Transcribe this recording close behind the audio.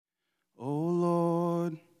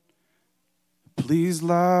Please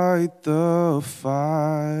light the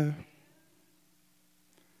fire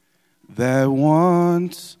that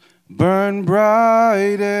once burned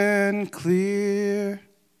bright and clear.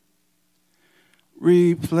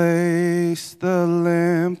 Replace the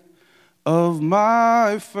lamp of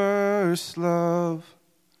my first love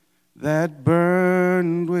that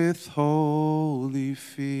burned with holy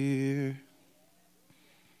fear.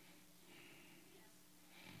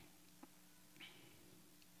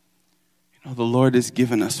 You know, the Lord has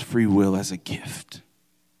given us free will as a gift.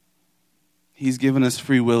 He's given us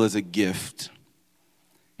free will as a gift.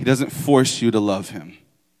 He doesn't force you to love him.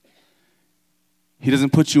 He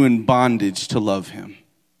doesn't put you in bondage to love him.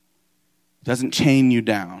 He doesn't chain you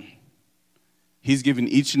down. He's given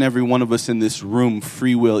each and every one of us in this room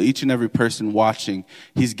free will. Each and every person watching,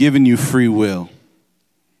 he's given you free will.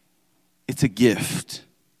 It's a gift.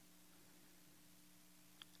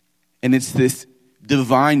 And it's this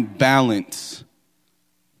divine balance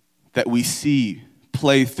that we see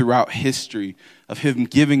play throughout history of him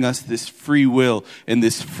giving us this free will and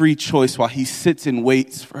this free choice while he sits and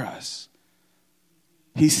waits for us.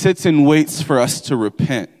 He sits and waits for us to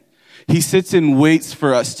repent. He sits and waits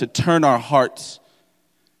for us to turn our hearts,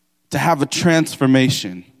 to have a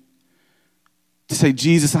transformation, to say,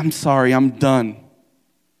 Jesus, I'm sorry, I'm done.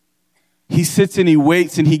 He sits and he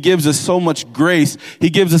waits and he gives us so much grace. He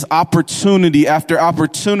gives us opportunity after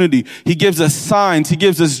opportunity. He gives us signs. He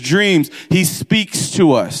gives us dreams. He speaks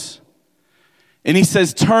to us. And he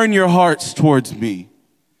says, turn your hearts towards me.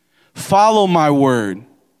 Follow my word.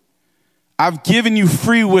 I've given you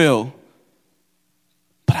free will,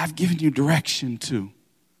 but I've given you direction too.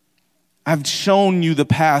 I've shown you the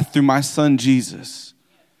path through my son, Jesus.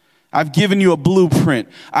 I've given you a blueprint.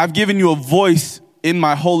 I've given you a voice in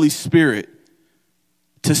my Holy Spirit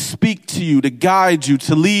to speak to you, to guide you,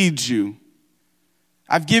 to lead you.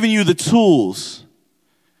 I've given you the tools,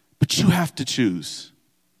 but you have to choose.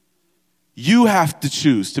 You have to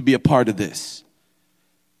choose to be a part of this.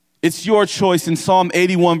 It's your choice. In Psalm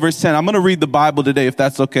 81, verse 10, I'm going to read the Bible today, if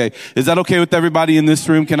that's okay. Is that okay with everybody in this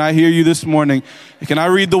room? Can I hear you this morning? Can I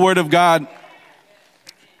read the word of God?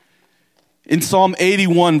 In Psalm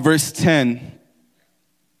 81, verse 10,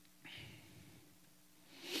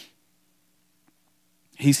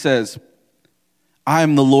 he says, I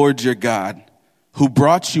am the Lord your God, who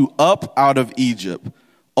brought you up out of Egypt.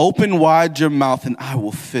 Open wide your mouth and I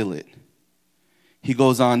will fill it. He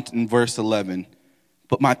goes on in verse 11,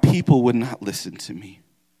 but my people would not listen to me.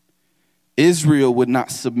 Israel would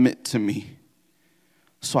not submit to me.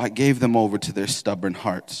 So I gave them over to their stubborn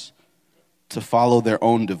hearts to follow their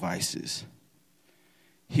own devices.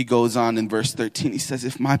 He goes on in verse 13, he says,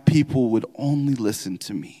 if my people would only listen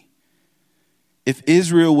to me, if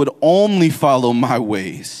Israel would only follow my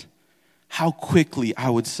ways, how quickly I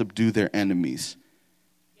would subdue their enemies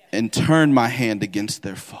and turn my hand against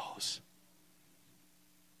their foes.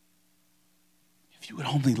 If you would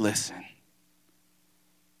only listen,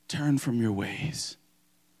 turn from your ways.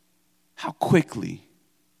 How quickly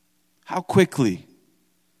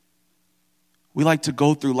we like to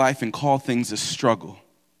go through life and call things a struggle.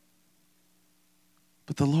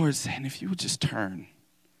 But the Lord's saying, if you would just turn,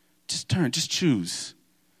 just choose.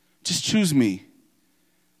 Just choose me.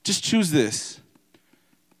 Just choose this.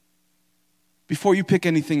 Before you pick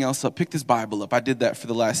anything else up, pick this Bible up. I did that for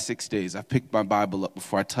the last 6 days. I picked my Bible up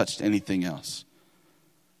before I touched anything else.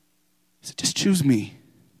 I said, just choose me.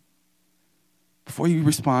 Before you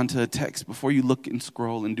respond to a text, before you look and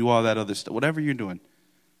scroll and do all that other stuff, whatever you're doing,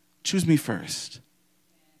 choose me first.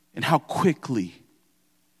 And how quickly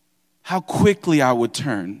I would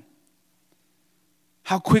turn.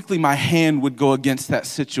 How quickly my hand would go against that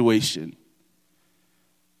situation.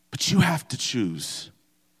 But you have to choose.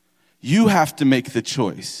 You have to make the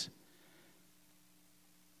choice.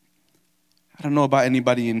 I don't know about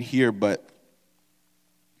anybody in here, but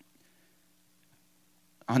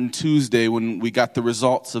on Tuesday when we got the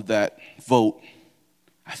results of that vote,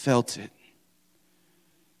 I felt it.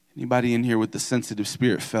 Anybody in here with the sensitive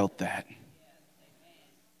spirit felt that?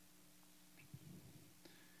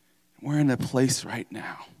 We're in a place right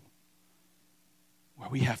now where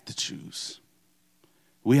we have to choose.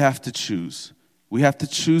 We have to choose. We have to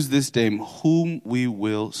choose this day whom we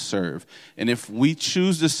will serve. And if we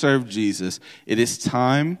choose to serve Jesus, it is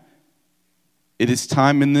time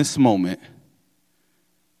in this moment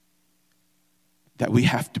that we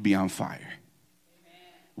have to be on fire.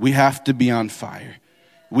 We have to be on fire.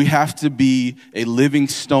 We have to be a living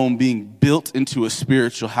stone being built into a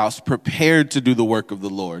spiritual house, prepared to do the work of the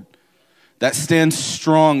Lord. that stands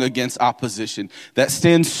strong against opposition, that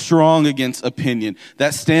stands strong against opinion,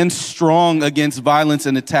 that stands strong against violence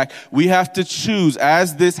and attack. We have to choose,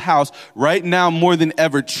 as this house, right now more than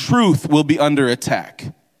ever, truth will be under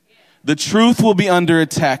attack. The truth will be under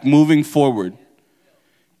attack moving forward.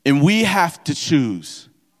 And we have to choose.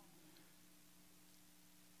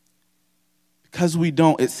 Because we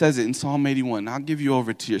don't, it says it in Psalm 81, I'll give you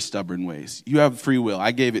over to your stubborn ways. You have free will.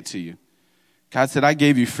 I gave it to you. God said, I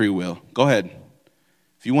gave you free will. Go ahead.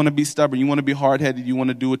 If you want to be stubborn, you want to be hard-headed, you want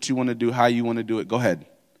to do what you want to do, how you want to do it, go ahead.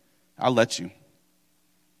 I'll let you.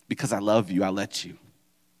 Because I love you, I'll let you.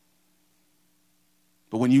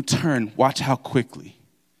 But when you turn, watch how quickly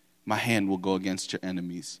my hand will go against your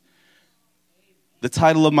enemies. The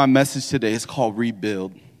title of my message today is called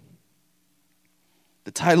Rebuild.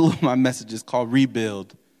 The title of my message is called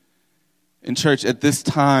Rebuild. In church, at this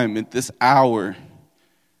time, at this hour,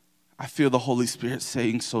 I feel the Holy Spirit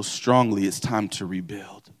saying so strongly, it's time to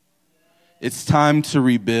rebuild. It's time to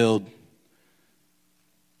rebuild.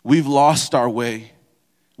 We've lost our way.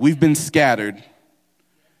 We've been scattered.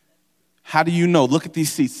 How do you know? Look at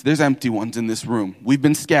these seats. There's empty ones in this room. We've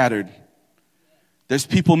been scattered. There's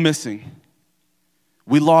people missing.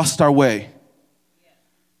 We lost our way.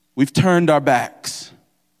 We've turned our backs.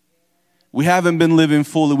 We haven't been living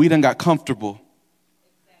fully. We done got comfortable.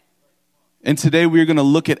 And today we're going to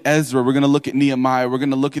look at Ezra. We're going to look at Nehemiah. We're going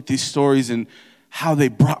to look at these stories and how they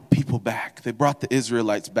brought people back. They brought the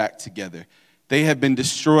Israelites back together. They had been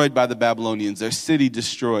destroyed by the Babylonians. Their city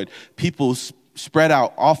destroyed. People spread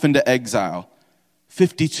out off into exile.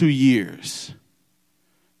 52 years.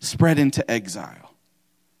 Spread into exile.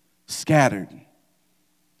 Scattered.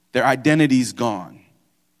 Their identity's gone.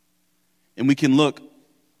 And we can look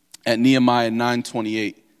at Nehemiah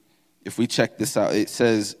 9:28. If we check this out, it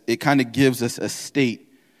says, it kind of gives us a state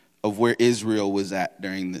of where Israel was at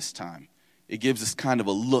during this time. It gives us kind of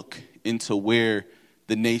a look into where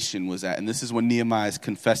the nation was at. And this is when Nehemiah is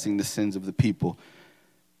confessing the sins of the people.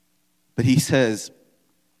 But he says,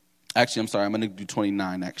 actually, I'm sorry, I'm going to do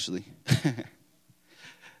 29, actually.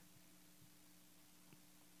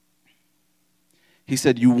 He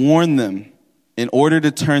said, you warned them in order to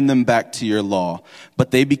turn them back to your law, but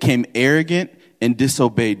they became arrogant and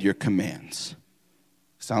disobeyed your commands.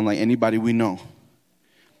 Sound like anybody we know?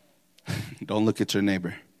 Don't look at your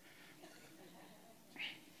neighbor.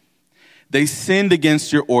 They sinned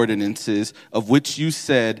against your ordinances, of which you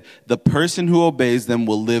said, the person who obeys them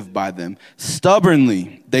will live by them.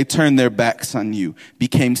 Stubbornly, they turned their backs on you,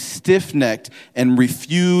 became stiff-necked, and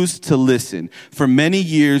refused to listen. For many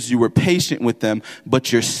years you were patient with them,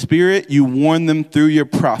 but your spirit you warned them through your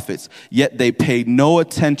prophets. Yet they paid no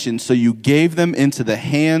attention, so you gave them into the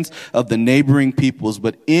hands of the neighboring peoples.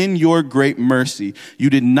 But in your great mercy, you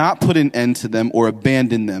did not put an end to them or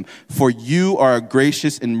abandon them. For you are a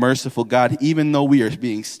gracious and merciful God. Even though we are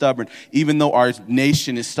being stubborn, even though our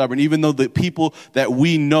nation is stubborn, even though the people that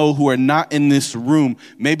we know who are not in this room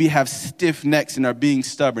maybe have stiff necks and are being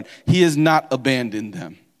stubborn, he has not abandoned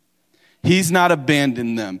them. He's not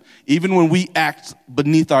abandoned them. Even when we act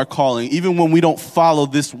beneath our calling, even when we don't follow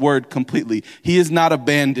this word completely, he has not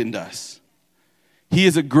abandoned us. He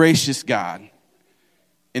is a gracious God.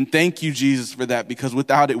 And thank you, Jesus, for that, because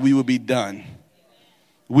without it, we would be done.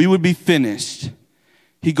 We would be finished.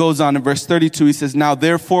 He goes on in verse 32, he says, now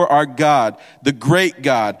therefore our God, the great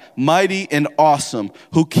God, mighty and awesome,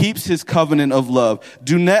 who keeps his covenant of love,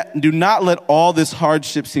 do not let all this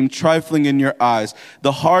hardship seem trifling in your eyes.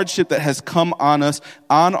 The hardship that has come on us,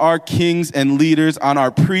 on our kings and leaders, on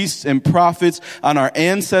our priests and prophets, on our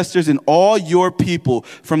ancestors and all your people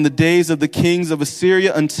from the days of the kings of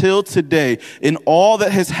Assyria until today. In all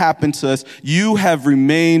that has happened to us, you have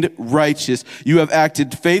remained righteous. You have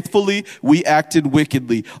acted faithfully. We acted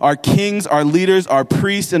wickedly. Our kings, our leaders, our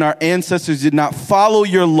priests, and our ancestors did not follow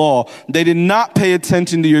your law. They did not pay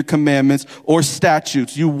attention to your commandments or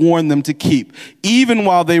statutes you warned them to keep, even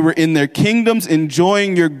while they were in their kingdoms,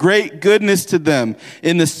 enjoying your great goodness to them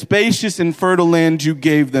in the spacious and fertile land you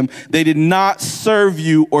gave them. They did not serve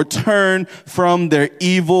you or turn from their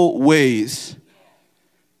evil ways.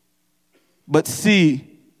 But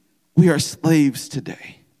see, we are slaves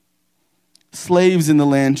today. Slaves in the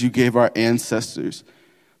land you gave our ancestors,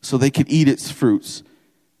 so they could eat its fruits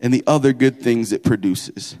and the other good things it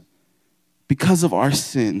produces. Because of our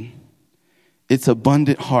sin, its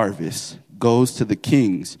abundant harvest goes to the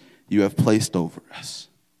kings you have placed over us.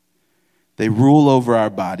 They rule over our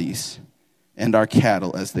bodies and our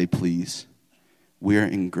cattle as they please. We are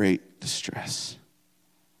in great distress.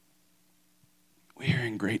 We are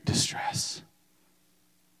in great distress.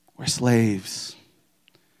 We're slaves.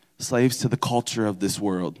 Slaves to the culture of this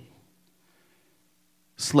world.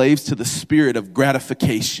 Slaves to the spirit of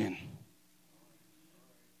gratification.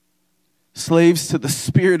 Slaves to the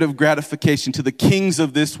spirit of gratification, to the kings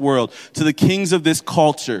of this world, to the kings of this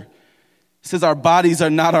culture. It says our bodies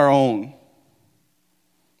are not our own.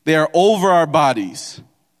 They are over our bodies.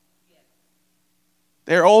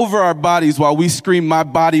 They're over our bodies while we scream, my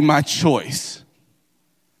body, my choice.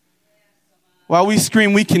 While we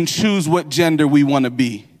scream, we can choose what gender we want to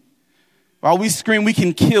be. While we scream, we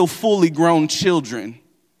can kill fully grown children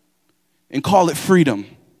and call it freedom.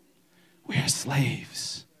 We are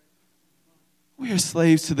slaves. We are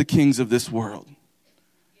slaves to the kings of this world.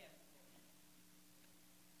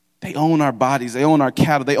 They own our bodies. They own our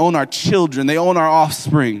cattle. They own our children. They own our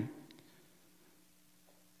offspring.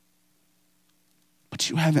 But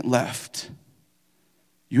you haven't left.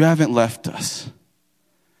 You haven't left us.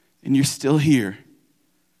 And you're still here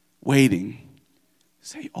waiting.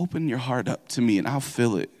 Say, open your heart up to me and I'll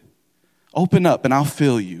fill it. Open up and I'll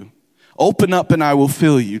fill you. Open up and I will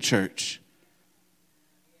fill you, church.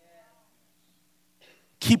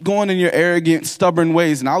 Keep going in your arrogant, stubborn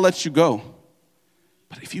ways and I'll let you go.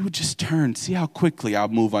 But if you would just turn, see how quickly I'll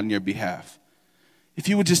move on your behalf. If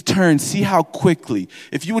you would just turn, see how quickly.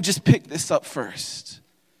 If you would just pick this up first.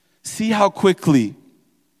 See how quickly.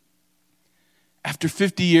 After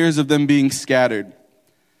 50 years of them being scattered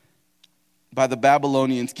by the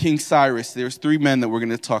Babylonians, King Cyrus, there's 3 men that we're going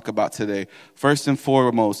to talk about today. First and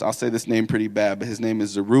foremost, I'll say this name pretty bad, but his name is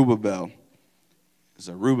Zerubbabel.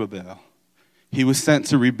 Zerubbabel. He was sent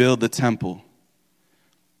to rebuild the temple.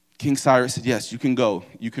 King Cyrus said, yes, you can go.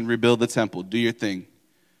 You can rebuild the temple. Do your thing.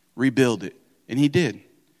 Rebuild it. And he did.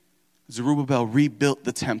 Zerubbabel rebuilt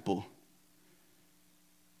the temple.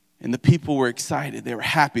 And the people were excited. They were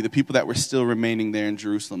happy. The people that were still remaining there in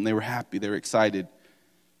Jerusalem, they were happy. They were excited.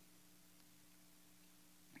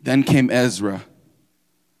 Then came Ezra.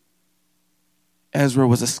 Ezra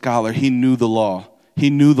was a scholar. He knew the law. He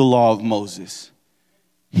knew the law of Moses.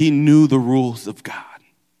 He knew the rules of God.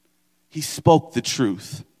 He spoke the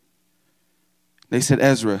truth. They said,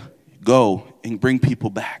 Ezra, go and bring people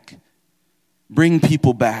back. Bring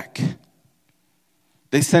people back.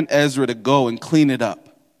 They sent Ezra to go and clean it up.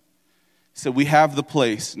 He said, we have the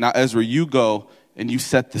place. Now, Ezra, you go and you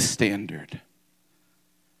set the standard.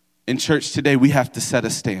 In church today, we have to set a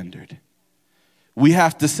standard. We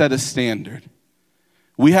have to set a standard.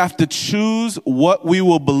 We have to choose what we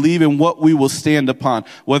will believe and what we will stand upon,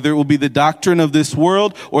 whether it will be the doctrine of this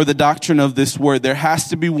world or the doctrine of this word. There has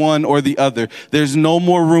to be one or the other. There's no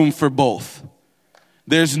more room for both.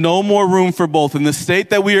 There's no more room for both. In the state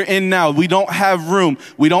that we are in now, we don't have room.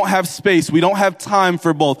 We don't have space. We don't have time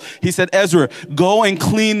for both. He said, Ezra, go and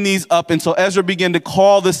clean these up. And so Ezra began to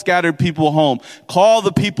call the scattered people home. Call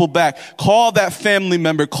the people back. Call that family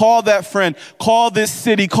member. Call that friend. Call this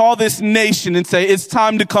city. Call this nation and say, it's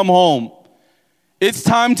time to come home. It's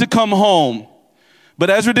time to come home. But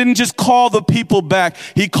Ezra didn't just call the people back.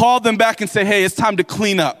 He called them back and said, hey, it's time to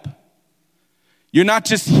clean up. You're not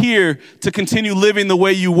just here to continue living the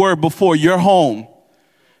way you were before. You're home.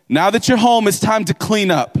 Now that you're home, it's time to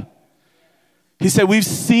clean up. He said, we've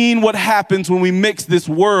seen what happens when we mix this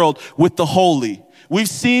world with the holy. We've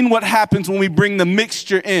seen what happens when we bring the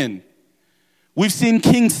mixture in. We've seen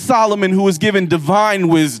King Solomon, who was given divine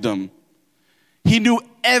wisdom. He knew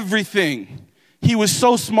everything. He was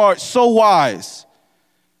so smart, so wise,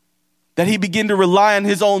 that he began to rely on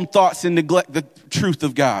his own thoughts and neglect the truth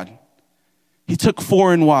of God. He took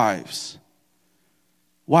foreign wives.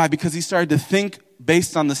 Why? Because he started to think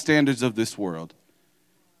based on the standards of this world.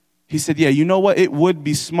 He said, yeah, you know what? It would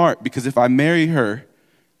be smart because if I marry her,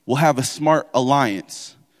 we'll have a smart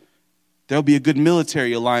alliance. There'll be a good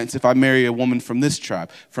military alliance if I marry a woman from this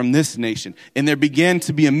tribe, from this nation. And there began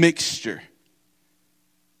to be a mixture.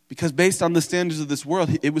 Because based on the standards of this world,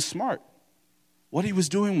 it was smart. What he was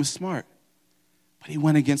doing was smart. But he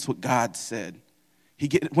went against what God said. He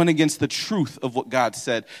went against the truth of what God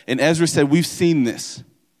said. And Ezra said, we've seen this.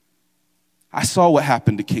 I saw what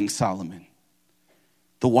happened to King Solomon,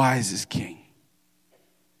 the wisest king.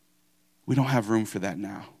 We don't have room for that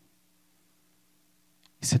now.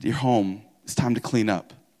 He said, you're home. It's time to clean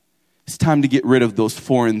up. It's time to get rid of those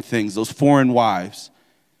foreign things, those foreign wives.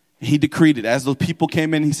 And he decreed it. As those people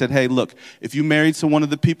came in, he said, hey, look, if you married to one of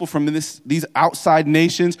the people from these outside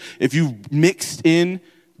nations, if you mixed in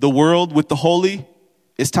the world with the holy,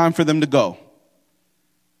 it's time for them to go.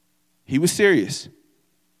 He was serious.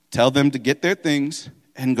 Tell them to get their things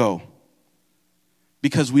and go.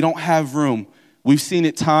 Because we don't have room. We've seen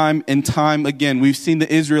it time and time again. We've seen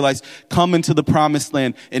the Israelites come into the promised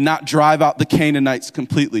land and not drive out the Canaanites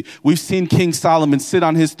completely. We've seen King Solomon sit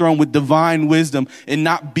on his throne with divine wisdom and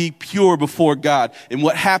not be pure before God. And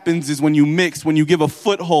what happens is when you mix, when you give a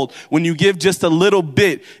foothold, when you give just a little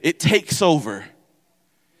bit, it takes over.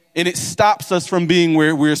 And it stops us from being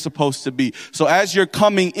where we're supposed to be. So as you're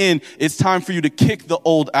coming in, it's time for you to kick the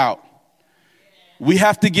old out. We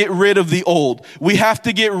have to get rid of the old. We have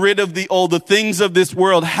to get rid of the old. The things of this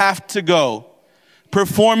world have to go.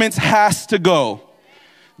 Performance has to go.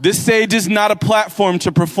 This stage is not a platform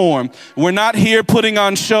to perform. We're not here putting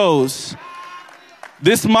on shows.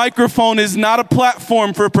 This microphone is not a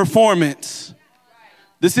platform for performance.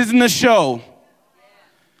 This isn't a show.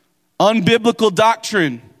 Unbiblical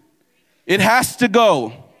doctrine. It has to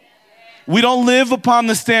go. We don't live upon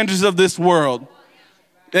the standards of this world.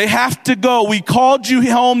 They have to go. We called you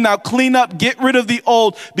home. Now clean up, get rid of the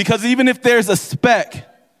old, because even if there's a speck,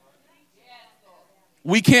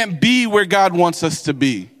 we can't be where God wants us to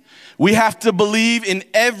be. We have to believe in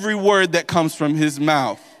every word that comes from his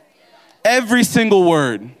mouth. Every single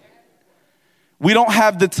word. We don't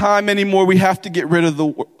have the time anymore. We have to get rid of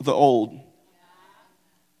the old.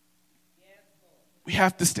 We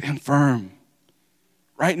have to stand firm.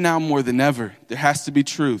 Right now more than ever, there has to be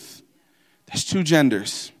truth. There's two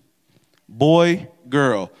genders, boy,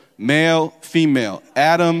 girl, male, female,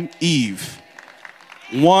 Adam, Eve.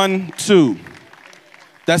 1, 2.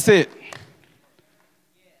 That's it.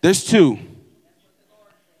 There's two.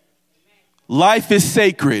 Life is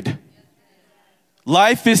sacred.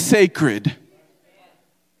 Life is sacred.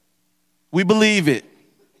 We believe it.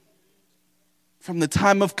 From the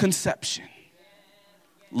time of conception,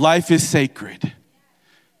 life is sacred.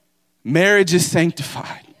 Marriage is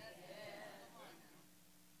sanctified.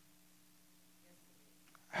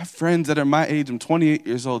 I have friends that are my age. I'm 28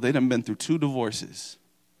 years old. They done been through 2 divorces.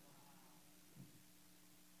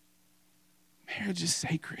 Marriage is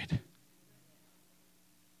sacred.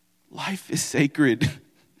 Life is sacred.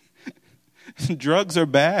 Drugs are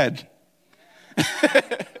bad.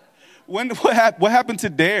 What happened to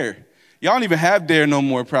DARE? Y'all don't even have DARE no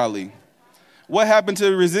more, probably. What happened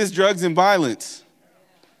to resist drugs and violence?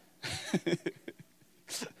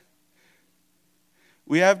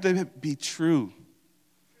 We have to be true.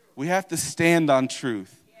 We have to stand on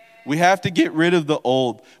truth. We have to get rid of the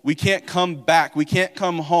old. We can't come back. We can't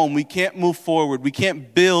come home. We can't move forward. We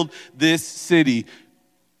can't build this city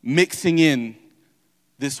mixing in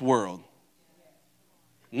this world.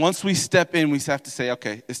 Once we step in, we have to say,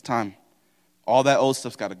 okay, it's time. All that old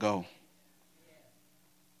stuff's got to go.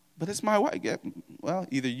 But it's my wife. Yeah, well,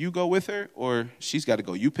 either you go with her or she's got to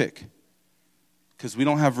go. You pick. Because we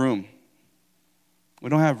don't have room. We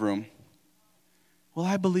don't have room. Well,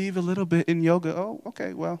 I believe a little bit in yoga. Oh,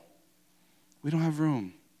 okay, well, we don't have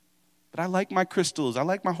room. But I like my crystals. I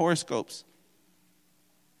like my horoscopes.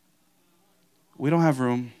 We don't have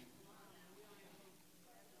room.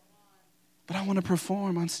 But I want to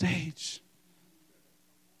perform on stage.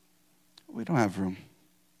 We don't have room.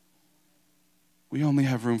 We only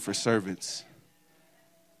have room for servants.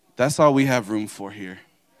 That's all we have room for here.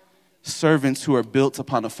 Servants who are built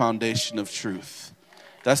upon a foundation of truth.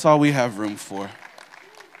 That's all we have room for.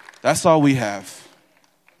 That's all we have.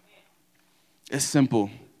 It's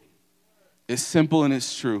simple. It's simple and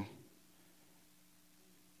it's true.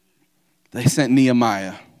 They sent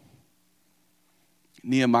Nehemiah.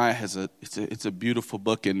 Nehemiah it's a beautiful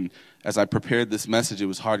book, and as I prepared this message, it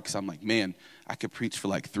was hard because I'm like, man, I could preach for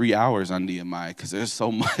like 3 hours on Nehemiah because there's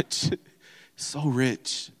so much, so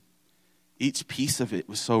rich. Each piece of it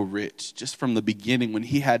was so rich, just from the beginning when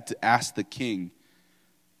he had to ask the king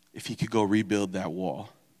if he could go rebuild that wall.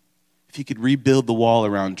 If he could rebuild the wall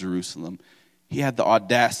around Jerusalem. He had the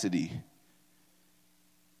audacity,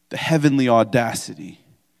 the heavenly audacity,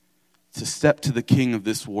 to step to the king of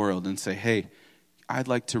this world and say, hey, I'd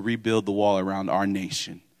like to rebuild the wall around our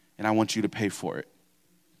nation, and I want you to pay for it.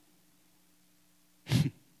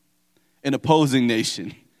 An opposing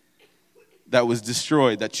nation that was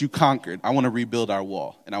destroyed, that you conquered, I want to rebuild our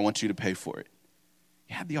wall, and I want you to pay for it.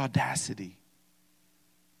 He had the audacity.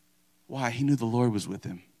 Why? He knew the Lord was with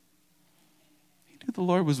him. He knew the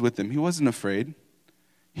Lord was with him. He wasn't afraid.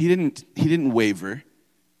 He didn't waver.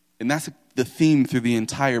 And that's the theme through the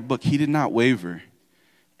entire book. He did not waver.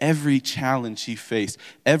 Every challenge he faced,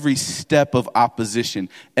 every step of opposition,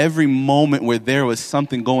 every moment where there was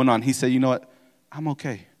something going on, he said, you know what? I'm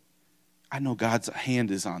okay. I know God's hand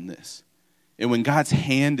is on this. And when God's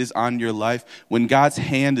hand is on your life, when God's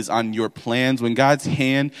hand is on your plans, when God's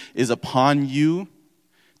hand is upon you,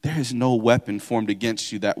 there is no weapon formed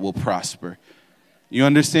against you that will prosper. You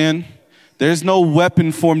understand? There's no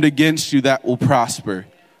weapon formed against you that will prosper.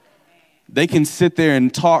 They can sit there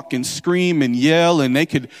and talk and scream and yell, and they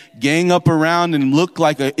could gang up around and look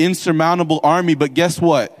like an insurmountable army. But guess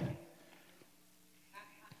what?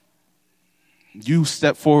 You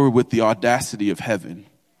step forward with the audacity of heaven.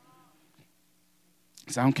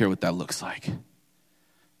 Because I don't care what that looks like. I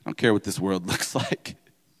don't care what this world looks like.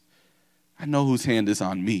 I know whose hand is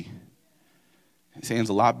on me. His hand's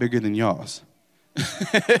a lot bigger than y'all's.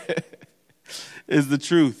 Is the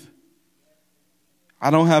truth. I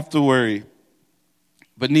don't have to worry.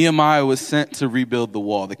 But Nehemiah was sent to rebuild the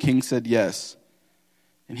wall. The king said yes.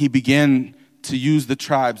 And he began to use the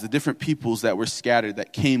tribes, the different peoples that were scattered,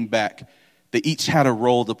 that came back. They each had a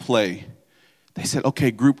role to play. They said,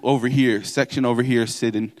 okay, group over here, section over here,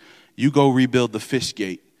 sit and you go rebuild the fish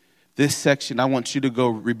gate. This section, I want you to go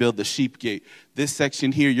rebuild the sheep gate. This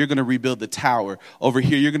section here, you're going to rebuild the tower. Over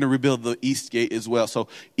here, you're going to rebuild the east gate as well. So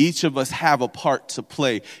each of us have a part to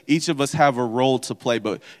play. Each of us have a role to play,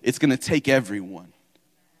 but it's going to take everyone.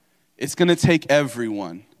 It's going to take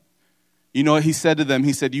everyone. You know what he said to them?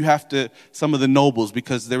 He said, you have to, some of the nobles,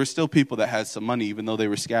 because there were still people that had some money, even though they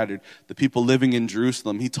were scattered, the people living in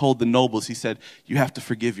Jerusalem, he told the nobles, he said, you have to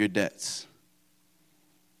forgive your debts.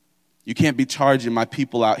 You can't be charging my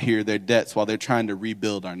people out here their debts while they're trying to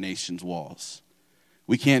rebuild our nation's walls.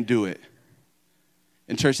 We can't do it.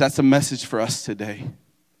 And church, that's a message for us today.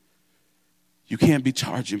 You can't be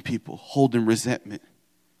charging people, holding resentment,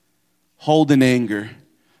 holding anger,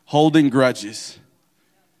 holding grudges,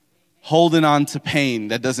 holding on to pain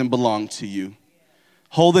that doesn't belong to you,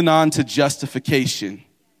 holding on to justification.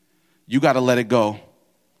 You got to let it go.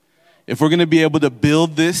 If we're going to be able to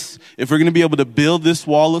build this, if we're going to be able to build this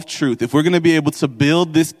wall of truth, if we're going to be able to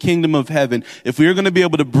build this kingdom of heaven, if we're going to be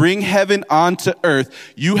able to bring heaven onto earth,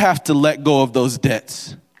 you have to let go of those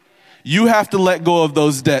debts. You have to let go of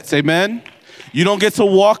those debts. Amen? You don't get to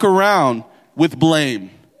walk around with blame.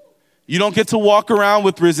 You don't get to walk around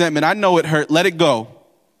with resentment. I know it hurt. Let it go.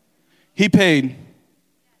 He paid.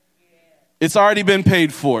 It's already been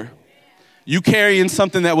paid for. You carrying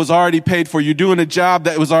something that was already paid for. You're doing a job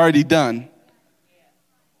that was already done.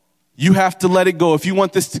 You have to let it go. If you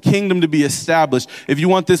want this kingdom to be established, if you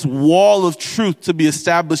want this wall of truth to be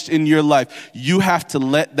established in your life, you have to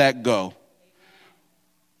let that go.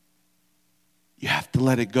 You have to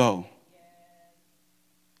let it go.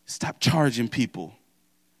 Stop charging people.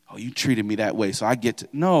 Oh, you treated me that way, so I get to.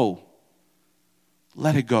 No.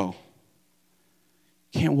 Let it go.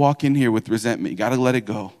 You can't walk in here with resentment. You got to let it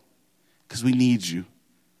go. Because we need you.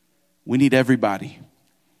 We need everybody.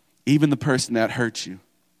 Even the person that hurt you.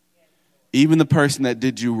 Even the person that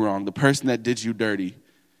did you wrong. The person that did you dirty.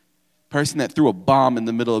 The person that threw a bomb in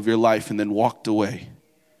the middle of your life and then walked away.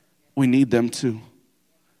 We need them too.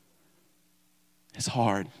 It's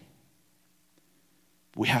hard.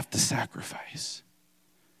 We have to sacrifice.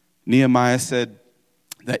 Nehemiah said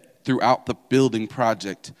that throughout the building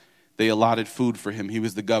project, they allotted food for him. He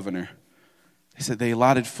was the governor. They said they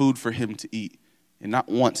allotted food for him to eat. And not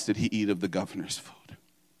once did he eat of the governor's food.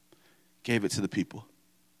 Gave it to the people.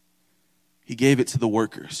 He gave it to the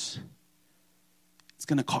workers. It's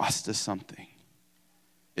going to cost us something.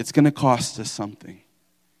 It's going to cost us something.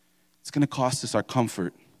 It's going to cost us our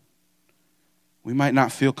comfort. We might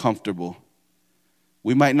not feel comfortable.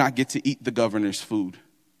 We might not get to eat the governor's food.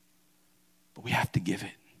 But we have to give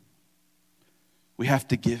it. We have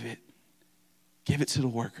to give it. Give it to the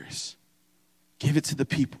workers. Give it to the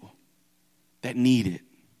people that need it.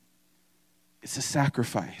 It's a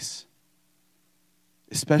sacrifice.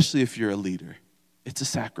 Especially if you're a leader. It's a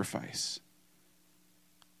sacrifice.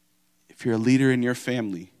 If you're a leader in your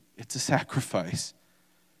family, it's a sacrifice.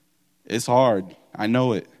 It's hard. I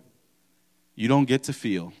know it. You don't get to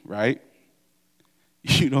feel, right?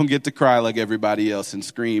 You don't get to cry like everybody else and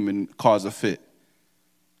scream and cause a fit.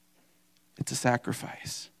 It's a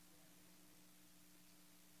sacrifice.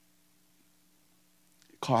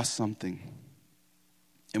 It costs something.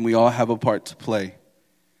 And we all have a part to play.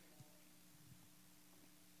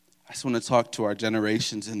 I just want to talk to our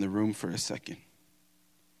generations in the room for a second.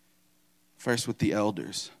 First with the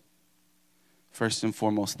elders. First and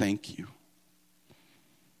foremost, thank you.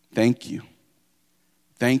 Thank you.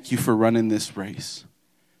 Thank you for running this race.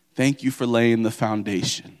 Thank you for laying the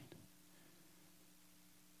foundation.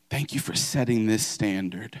 Thank you for setting this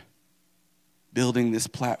standard, building this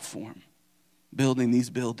platform, building these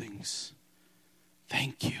buildings.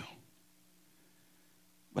 Thank you.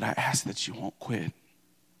 But I ask that you won't quit.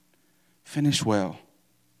 Finish well.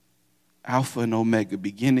 Alpha and Omega,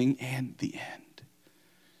 beginning and the end.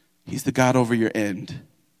 He's the God over your end.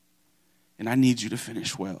 And I need you to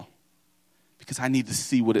finish well. because I need to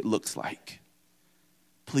see what it looks like.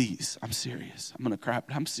 Please, I'm serious. I'm going to cry,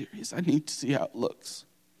 but I'm serious. I need to see how it looks.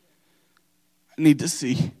 I need to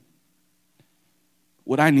see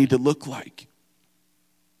what I need to look like.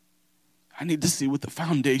 I need to see what the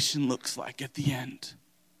foundation looks like at the end,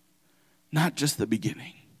 not just the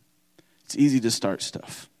beginning. It's easy to start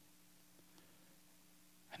stuff.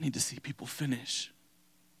 I need to see people finish.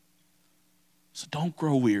 So don't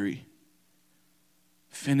grow weary.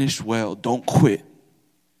 Finish well. Don't quit.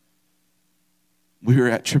 We were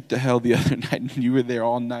at Trip to Hell the other night, and you were there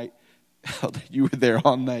all night. You were there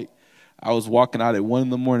all night. I was walking out at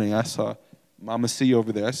 1 a.m. I saw Mama C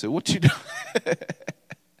over there. I said, "What you doing?"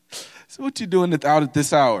 So, "What you doing out at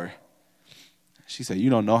this hour?" She said,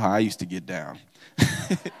 "You don't know how I used to get down."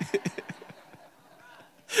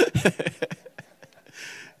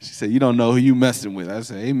 She said, "You don't know who you messing with." I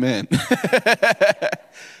said, "Amen."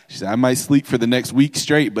 She said, "I might sleep for the next week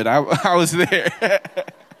straight, but I was there."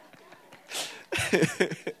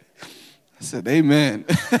 I said, "Amen."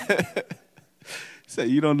 He said,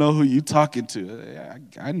 "You don't know who you talking to."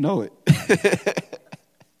 I know it.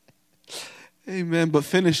 Amen. But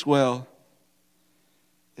finish well.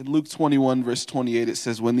 In Luke 21, verse 28, it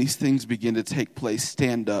says, "When these things begin to take place,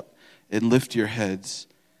 stand up and lift your heads,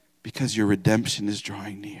 because your redemption is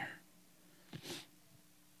drawing near."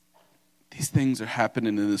 These things are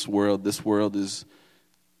happening in this world. This world is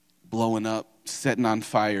blowing up, setting on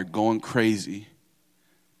fire, going crazy.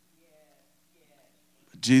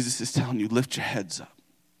 But Jesus is telling you, lift your heads up.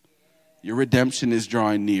 Your redemption is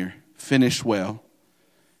drawing near. Finish well.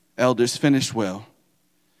 Elders, finish well.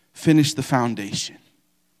 Finish the foundation.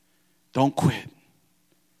 Don't quit.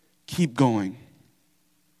 Keep going.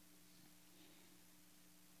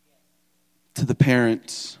 To the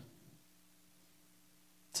parents,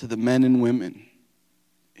 to the men and women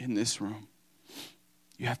in this room,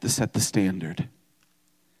 you have to set the standard.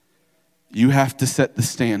 You have to set the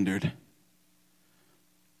standard.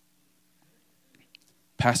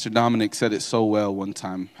 Pastor Dominic said it so well one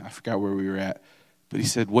time. I forgot where we were at. But he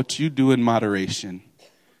said, what you do in moderation,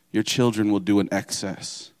 your children will do in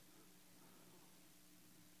excess.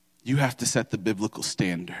 You have to set the biblical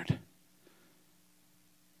standard.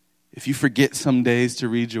 If you forget some days to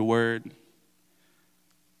read your word,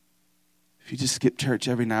 if you just skip church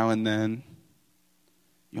every now and then,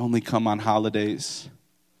 you only come on holidays,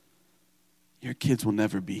 your kids will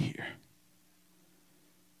never be here.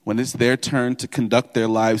 When it's their turn to conduct their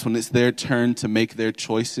lives, when it's their turn to make their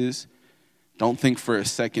choices, don't think for a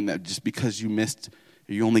second that just because you missed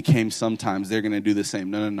or you only came sometimes, they're going to do the same.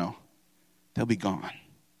 No. They'll be gone.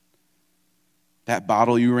 That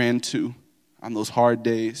bottle you ran to on those hard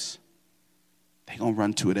days, they're going to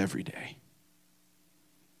run to it every day.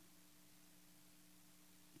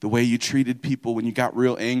 The way you treated people when you got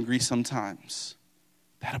real angry sometimes,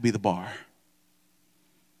 that'll be the bar.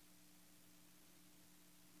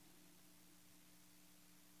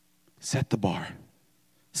 Set the bar.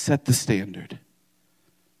 Set the standard.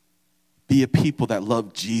 Be a people that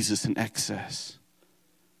love Jesus in excess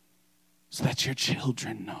so that your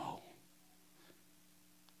children know,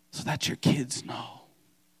 so that your kids know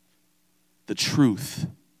the truth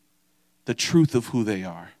of who they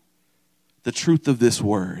are, the truth of this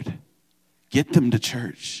word. Get them to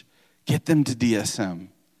church. Get them to DSM.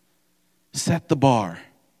 Set the bar.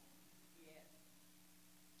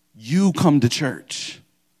 You come to church.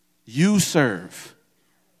 You serve.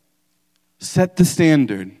 Set the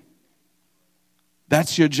standard.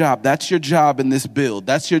 That's your job. That's your job in this build.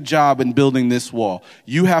 That's your job in building this wall.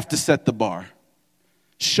 You have to set the bar.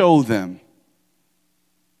 Show them.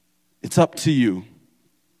 It's up to you.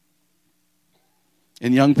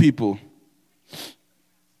 And young people,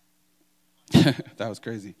 that was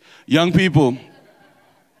crazy. Young people,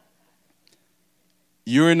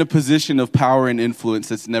 you're in a position of power and influence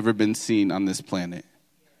that's never been seen on this planet.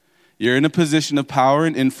 You're in a position of power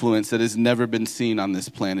and influence that has never been seen on this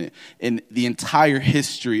planet in the entire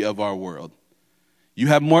history of our world. You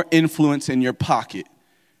have more influence in your pocket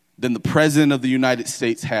than the President of the United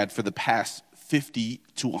States had for the past 50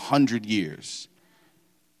 to 100 years.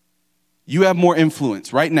 You have more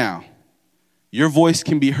influence right now. Your voice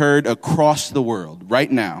can be heard across the world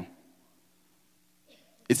right now.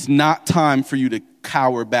 It's not time for you to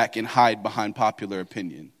cower back and hide behind popular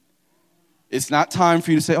opinion. It's not time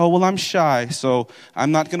for you to say, oh, well, I'm shy, so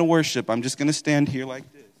I'm not going to worship. I'm just going to stand here like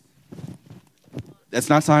this. That's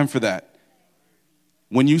not time for that.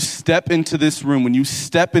 When you step into this room, when you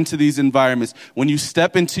step into these environments, when you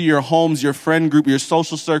step into your homes, your friend group, your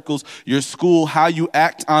social circles, your school, how you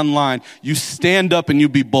act online, you stand up and you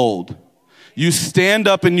be bold. You stand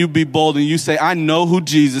up and you be bold and you say, I know who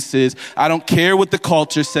Jesus is. I don't care what the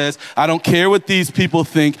culture says. I don't care what these people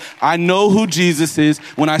think. I know who Jesus is.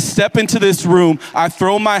 When I step into this room, I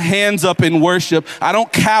throw my hands up in worship. I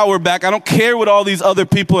don't cower back. I don't care what all these other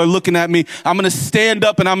people are looking at me. I'm going to stand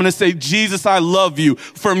up and I'm going to say, Jesus, I love you.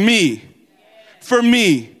 For me. For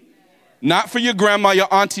me. Not for your grandma,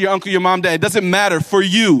 your auntie, your uncle, your mom, dad. It doesn't matter. For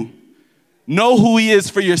you. Know who he is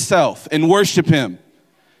for yourself and worship him.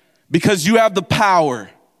 Because you have the power.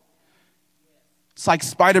 It's like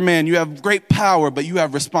Spider-Man. You have great power, but you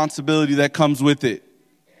have responsibility that comes with it.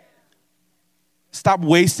 Stop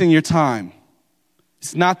wasting your time.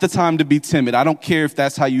 It's not the time to be timid. I don't care if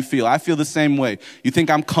that's how you feel. I feel the same way. You think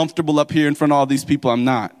I'm comfortable up here in front of all these people? I'm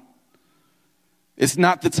not. It's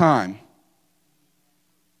not the time.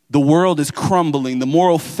 The world is crumbling. The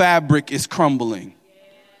moral fabric is crumbling.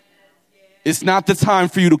 It's not the time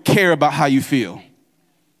for you to care about how you feel.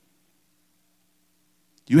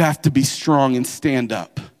 You have to be strong and stand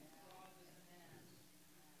up.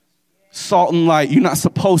 Salt and light, you're not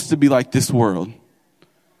supposed to be like this world.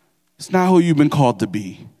 It's not who you've been called to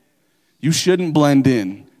be. You shouldn't blend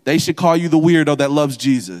in. They should call you the weirdo that loves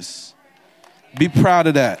Jesus. Be proud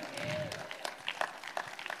of that.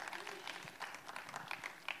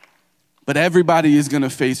 But everybody is going to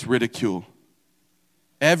face ridicule.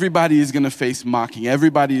 Everybody is going to face mocking.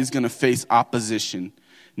 Everybody is going to face opposition.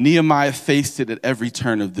 Nehemiah faced it at every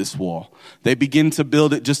turn of this wall. They begin to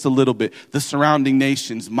build it just a little bit. The surrounding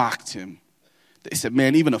nations mocked him. They said,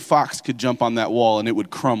 man, even a fox could jump on that wall and it would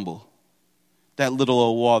crumble. That little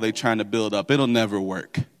old wall they're trying to build up, it'll never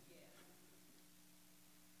work.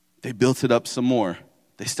 They built it up some more.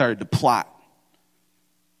 They started to plot.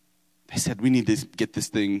 They said, we need to get this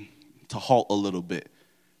thing to halt a little bit.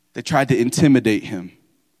 They tried to intimidate him.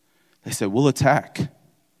 They said, we'll attack.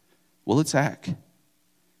 We'll attack.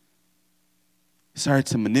 Started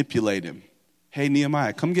to manipulate him. Hey,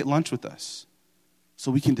 Nehemiah, come get lunch with us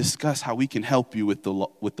so we can discuss how we can help you with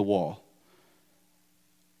the wall.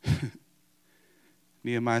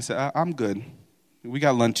 Nehemiah said, I'm good. We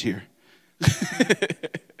got lunch here.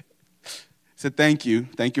 Said, thank you.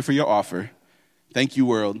 Thank you for your offer. Thank you,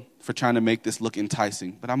 world, for trying to make this look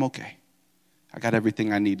enticing, but I'm okay. I got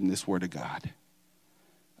everything I need in this word of God.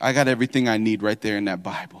 I got everything I need right there in that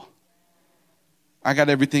Bible. I got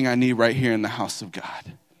everything I need right here in the house of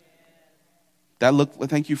God.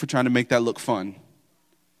 Thank you for trying to make that look fun.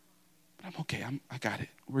 But I'm okay. I got it.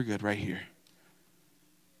 We're good right here.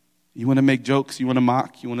 You want to make jokes? You want to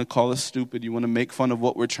mock? You want to call us stupid? You want to make fun of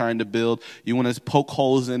what we're trying to build? You want to poke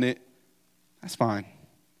holes in it? That's fine.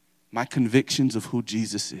 My convictions of who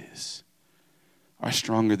Jesus is are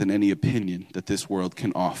stronger than any opinion that this world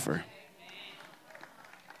can offer.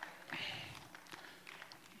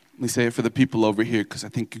 Let me say it for the people over here because I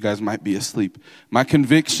think you guys might be asleep. My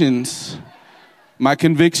convictions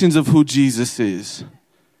of who Jesus is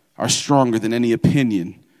are stronger than any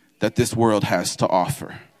opinion that this world has to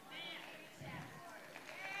offer.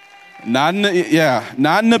 Not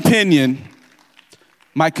an opinion.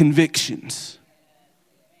 My convictions.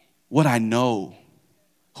 What I know.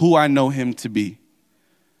 Who I know him to be.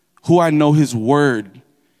 Who I know his word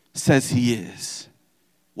says he is.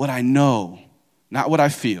 What I know. Not what I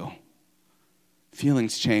feel.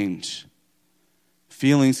 Feelings change.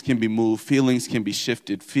 Feelings can be moved. Feelings can be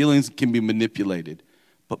shifted. Feelings can be manipulated.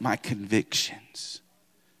 But my convictions,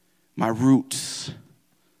 my roots,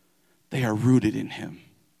 they are rooted in him.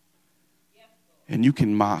 And you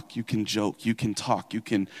can mock, you can joke, you can talk, you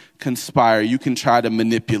can conspire, you can try to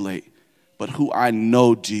manipulate. But who I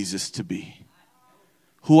know Jesus to be,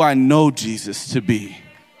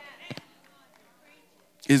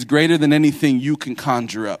 is greater than anything you can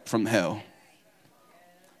conjure up from hell.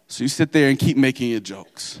 So you sit there and keep making your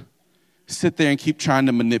jokes. Sit there and keep trying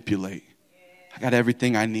to manipulate. I got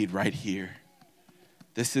everything I need right here.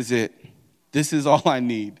 This is it. This is all I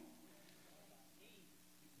need.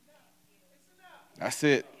 That's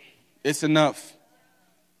it. It's enough.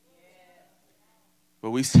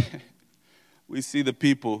 But we see the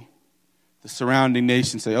people, the surrounding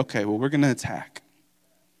nations say, okay, well, we're going to attack.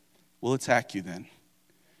 We'll attack you then.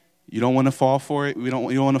 You don't want to fall for it. You don't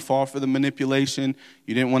want to fall for the manipulation.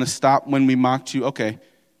 You didn't want to stop when we mocked you. Okay,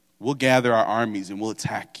 we'll gather our armies and we'll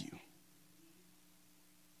attack you.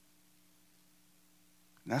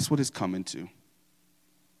 And that's what it's coming to.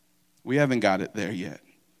 We haven't got it there yet,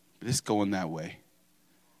 but it's going that way.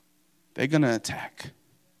 They're going to attack.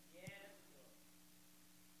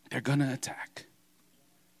 They're going to attack.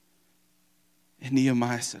 And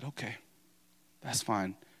Nehemiah said, okay, that's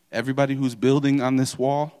fine. Everybody who's building on this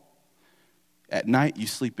wall, at night you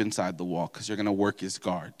sleep inside the wall because you're going to work as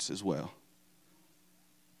guards as well.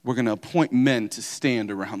 we're going to appoint men to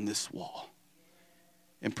stand around this wall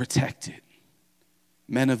and protect it.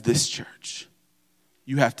 Men of this church,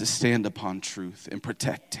 you have to stand upon truth and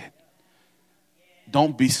protect it.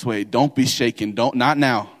 Don't be swayed. Don't be shaken. Not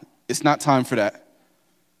now. It's not time for that.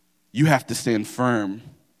 You have to stand firm.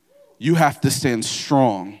 You have to stand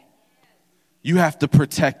strong. You have to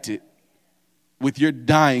protect it. With your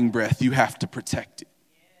dying breath, you have to protect it.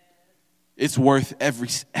 It's worth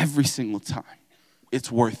every single time.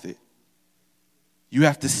 It's worth it. You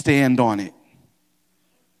have to stand on it.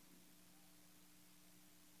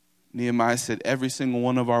 Nehemiah said every single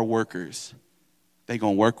one of our workers, they're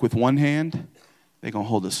going to work with one hand, they're going to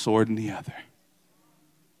hold a sword in the other.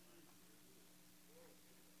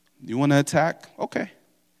 You want to attack? Okay.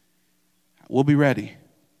 We'll be ready.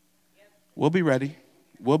 We'll be ready.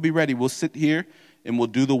 We'll be ready. We'll sit here and we'll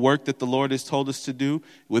do the work that the Lord has told us to do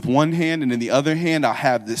with one hand, and in the other hand, I'll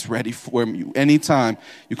have this ready for you anytime.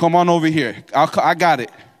 You come on over here. I got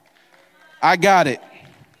it. I got it.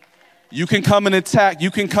 You can come and attack.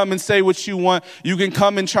 You can come and say what you want. You can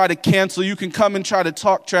come and try to cancel. You can come and try to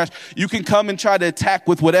talk trash. You can come and try to attack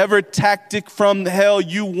with whatever tactic from the hell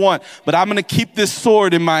you want. But I'm going to keep this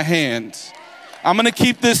sword in my hand. I'm going to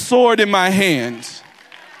keep this sword in my hand.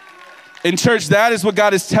 In church, that is what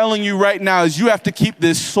God is telling you right now, is you have to keep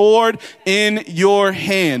this sword in your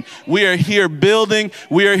hand. We are here building.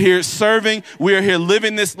 We are here serving. We are here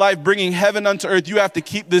living this life, bringing heaven unto earth. You have to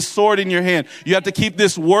keep this sword in your hand. You have to keep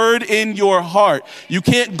this word in your heart. You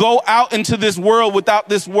can't go out into this world without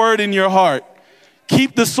this word in your heart.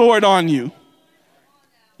 Keep the sword on you.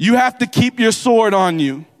 You have to keep your sword on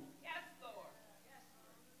you.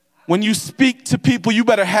 When you speak to people, you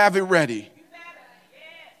better have it ready.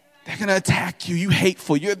 They're going to attack you. You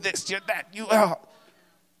hateful. You're this, you're that.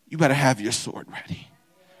 You better have your sword ready.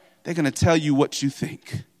 They're going to tell you what you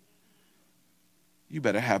think. You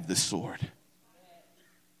better have this sword.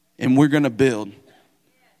 And we're going to build.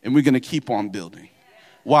 And we're going to keep on building.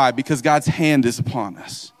 Why? Because God's hand is upon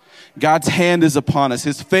us. God's hand is upon us.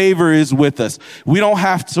 His favor is with us. We don't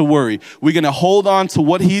have to worry. We're going to hold on to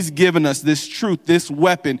what he's given us, this truth, this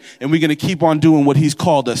weapon, and we're going to keep on doing what he's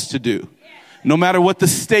called us to do. No matter what the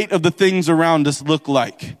state of the things around us look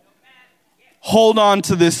like. Hold on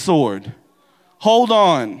to this sword. Hold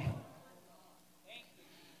on.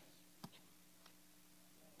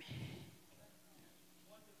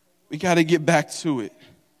 We got to get back to it.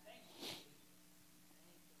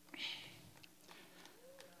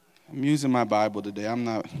 I'm using my Bible today. I'm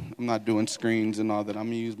not doing screens and all that. I'm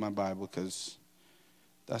going to use my Bible because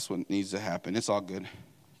that's what needs to happen. It's all good.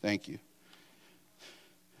 Thank you.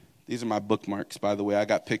 These are my bookmarks, by the way. I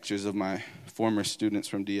got pictures of my former students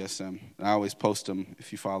from DSM. And I always post them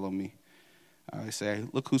if you follow me. I always say,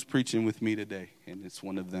 look who's preaching with me today. And it's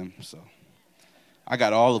one of them. So I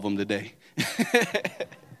got all of them today.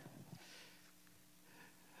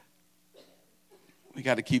 We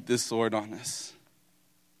got to keep this sword on us.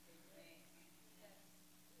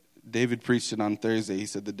 David preached it on Thursday. He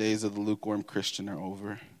said the days of the lukewarm Christian are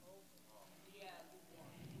over.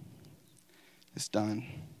 It's done.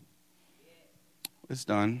 It's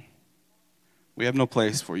done. We have no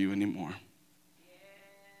place for you anymore.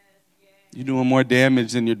 You're doing more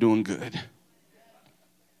damage than you're doing good.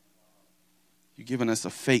 You're giving us a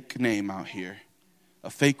fake name out here, a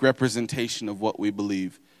fake representation of what we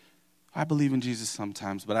believe. I believe in Jesus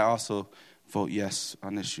sometimes, but I also vote yes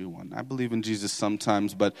on issue 1. I believe in Jesus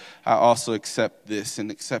sometimes, but I also accept this and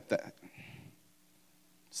accept that.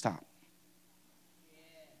 Stop.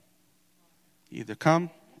 Either come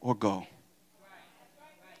or go.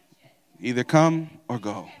 Either come or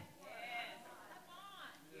go.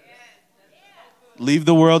 Leave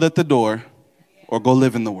the world at the door or go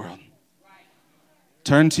live in the world.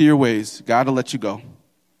 Turn to your ways. God will let you go.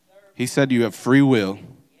 He said you have free will.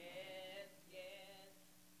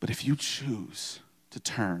 But if you choose to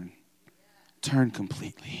turn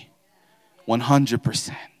completely,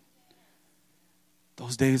 100%.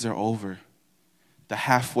 Those days are over. The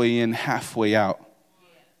halfway in, halfway out.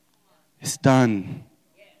 It's done.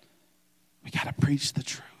 We got to preach the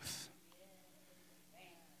truth.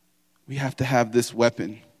 We have to have this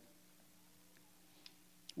weapon.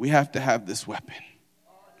 We have to have this weapon.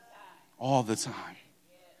 All the time.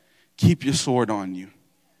 Keep your sword on you.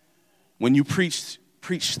 When you preach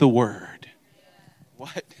the word.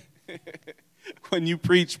 What? When you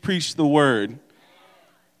preach the word.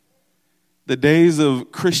 The days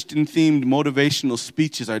of Christian-themed motivational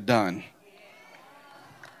speeches are done.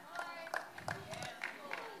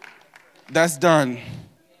 That's done.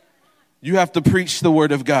 You have to preach the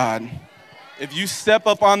word of God. If you step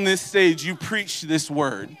up on this stage, you preach this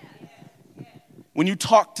word. When you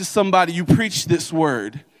talk to somebody, you preach this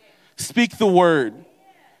word. Speak the word.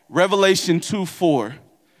 Revelation 2:4.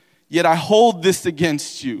 Yet I hold this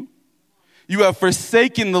against you. You have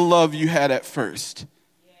forsaken the love you had at first.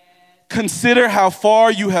 Consider how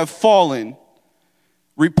far you have fallen.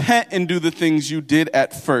 Repent and do the things you did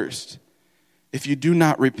at first. If you do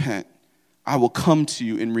not repent, I will come to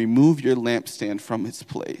you and remove your lampstand from its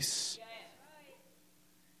place.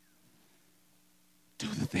 Do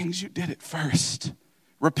the things you did at first.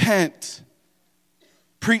 Repent.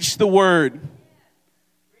 Preach the word.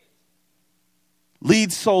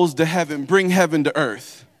 Lead souls to heaven. Bring heaven to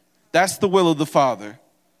earth. That's the will of the Father.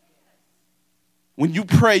 When you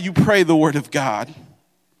pray the word of God.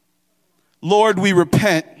 Lord, we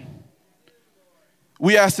repent.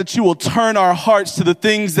 We ask that you will turn our hearts to the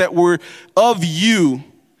things that were of you.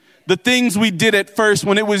 The things we did at first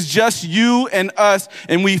when it was just you and us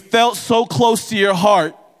and we felt so close to your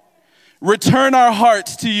heart. Return our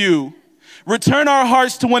hearts to you. Return our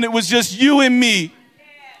hearts to when it was just you and me.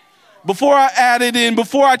 Before I added in,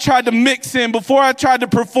 before I tried to mix in, before I tried to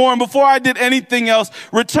perform, before I did anything else,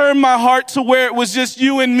 return my heart to where it was just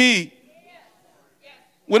you and me.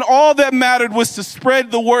 When all that mattered was to spread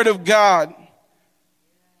the word of God.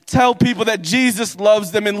 Tell people that Jesus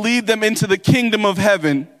loves them and lead them into the kingdom of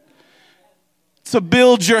heaven. To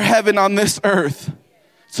build your heaven on this earth.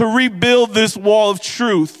 To rebuild this wall of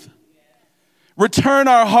truth. Return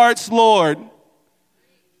our hearts, Lord.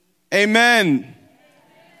 Amen.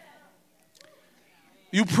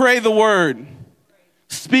 You pray the word.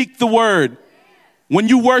 Speak the word. When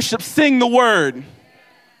you worship, sing the word.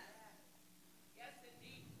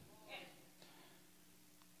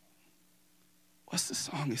 What's the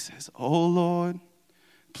song? It says, oh Lord,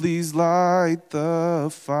 please light the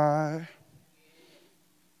fire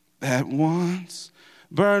that once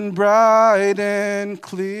burned bright and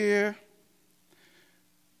clear.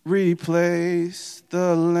 Replace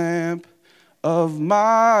the lamp of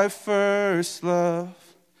my first love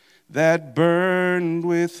that burned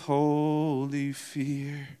with holy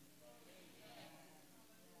fear.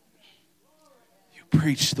 You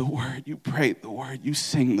preach the word, you pray the word, you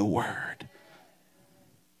sing the word.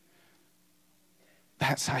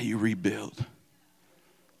 That's how you rebuild.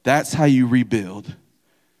 That's how you rebuild.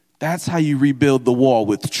 That's how you rebuild the wall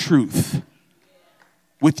with truth,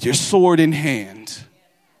 with your sword in hand.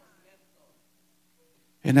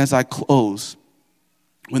 And as I close,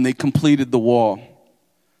 when they completed the wall,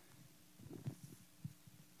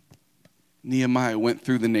 Nehemiah went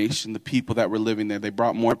through the nation, the people that were living there. They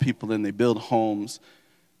brought more people in. They built homes.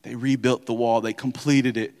 They rebuilt the wall. They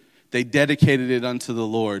completed it. They dedicated it unto the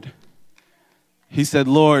Lord. He said,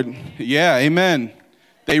 Lord, yeah, amen.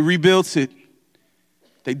 They rebuilt it.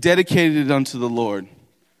 They dedicated it unto the Lord.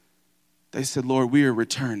 They said, Lord, we are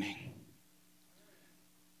returning.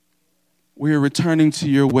 We are returning to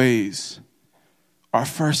your ways, our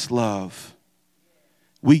first love.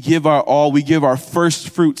 We give our all. We give our first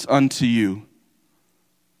fruits unto you.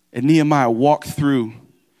 And Nehemiah walked through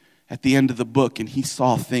at the end of the book, and he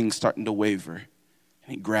saw things starting to waver.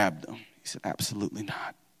 And he grabbed them. He said, absolutely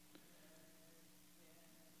not.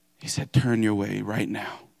 He said, turn your way right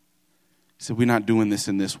now. He said, we're not doing this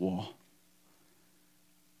in this wall.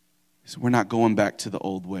 He said, we're not going back to the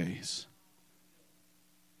old ways.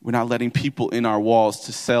 We're not letting people in our walls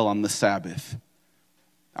to sell on the Sabbath.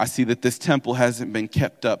 I see that this temple hasn't been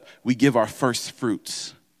kept up. We give our first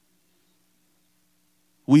fruits.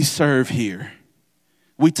 We serve here.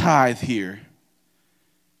 We tithe here.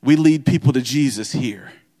 We lead people to Jesus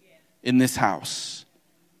here in this house.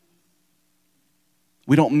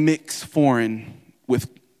 We don't mix foreign with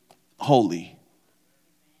holy.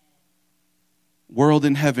 World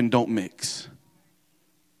and heaven don't mix.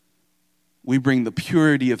 We bring the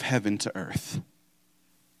purity of heaven to earth.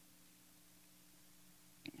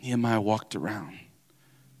 Nehemiah walked around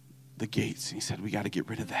the gates and he said, we got to get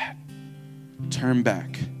rid of that. Turn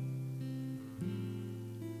back.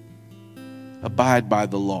 Abide by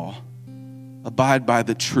the law. Abide by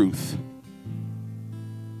the truth.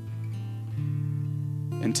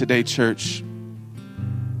 And today, church,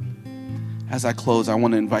 as I close, I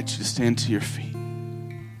want to invite you to stand to your feet.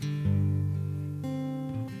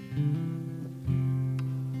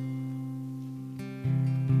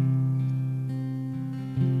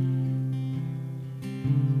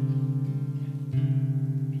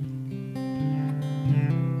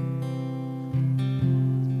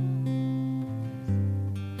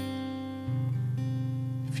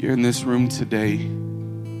 If you're in this room today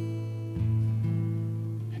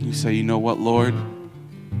and you say, you know what, Lord,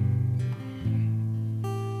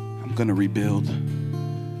 I'm going to rebuild.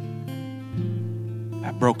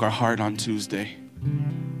 That broke our heart on Tuesday.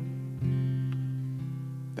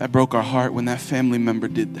 That broke our heart when that family member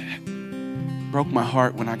did that. Broke my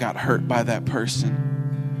heart when I got hurt by that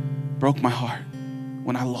person. Broke my heart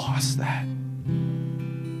when I lost that.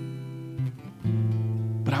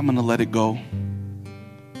 But I'm going to let it go.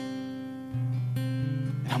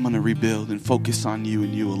 And I'm going to rebuild and focus on you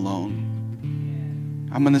and you alone.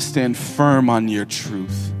 I'm going to stand firm on your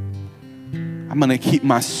truth. I'm going to keep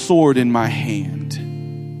my sword in my hand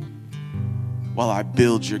while I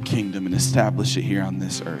build your kingdom and establish it here on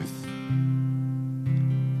this earth.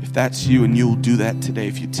 If that's you and you'll do that today,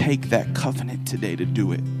 if you take that covenant today to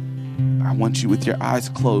do it, I want you with your eyes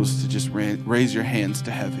closed to just raise your hands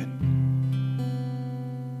to heaven.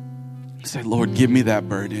 Say, Lord, give me that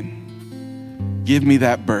burden. Give me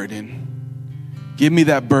that burden. Give me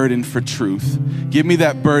that burden for truth. Give me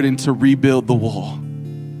that burden to rebuild the wall.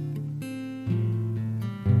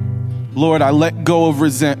 Lord, I let go of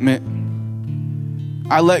resentment.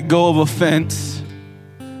 I let go of offense.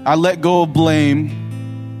 I let go of blame.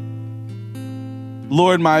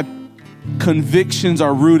 Lord, my convictions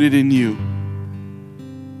are rooted in you.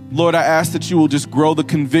 Lord, I ask that you will just grow the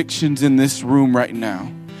convictions in this room right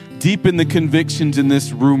now. Deepen the convictions in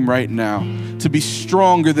this room right now to be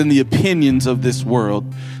stronger than the opinions of this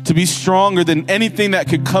world, to be stronger than anything that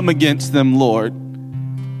could come against them, Lord.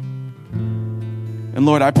 And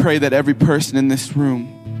Lord, I pray that every person in this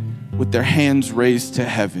room with their hands raised to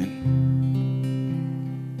heaven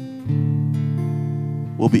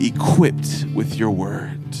will be equipped with your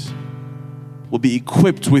words, will be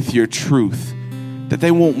equipped with your truth, that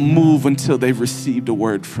they won't move until they've received a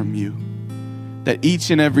word from you. That each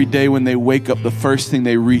and every day when they wake up, the first thing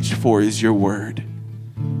they reach for is your word.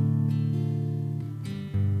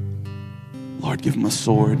 Lord, give them a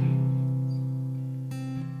sword.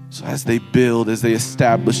 So as they build, as they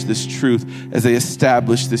establish this truth, as they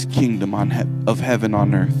establish this kingdom of heaven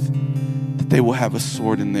on earth, that they will have a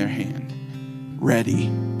sword in their hand,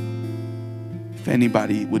 ready. If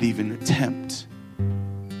anybody would even attempt,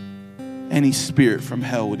 any spirit from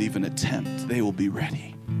hell would even attempt, they will be ready.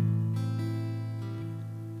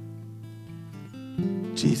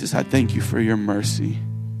 Jesus, I thank you for your mercy.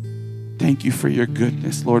 Thank you for your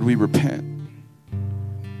goodness. Lord, we repent.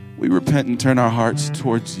 We repent and turn our hearts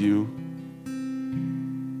towards you.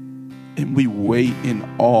 And we wait in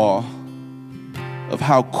awe of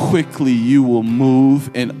how quickly you will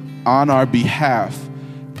move and on our behalf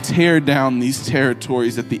tear down these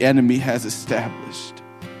territories that the enemy has established.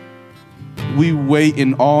 We wait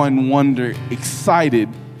in awe and wonder, excited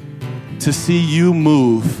to see you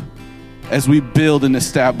move as we build and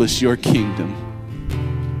establish your kingdom.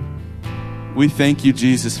 We thank you,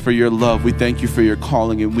 Jesus, for your love. We thank you for your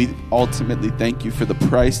calling, and we ultimately thank you for the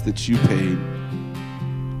price that you paid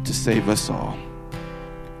to save us all.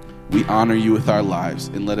 We honor you with our lives,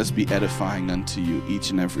 and let us be edifying unto you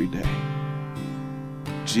each and every day.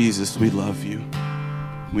 Jesus, we love you.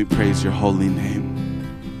 We praise your holy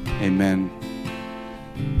name. Amen.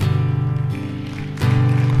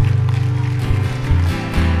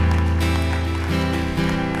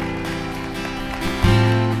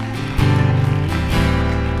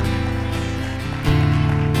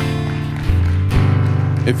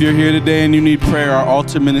 If you're here today and you need prayer, our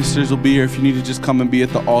altar ministers will be here. If you need to just come and be at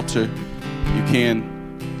the altar, you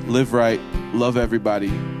can. Live right, love everybody,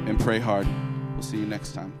 and pray hard. We'll see you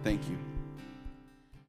next time. Thank you.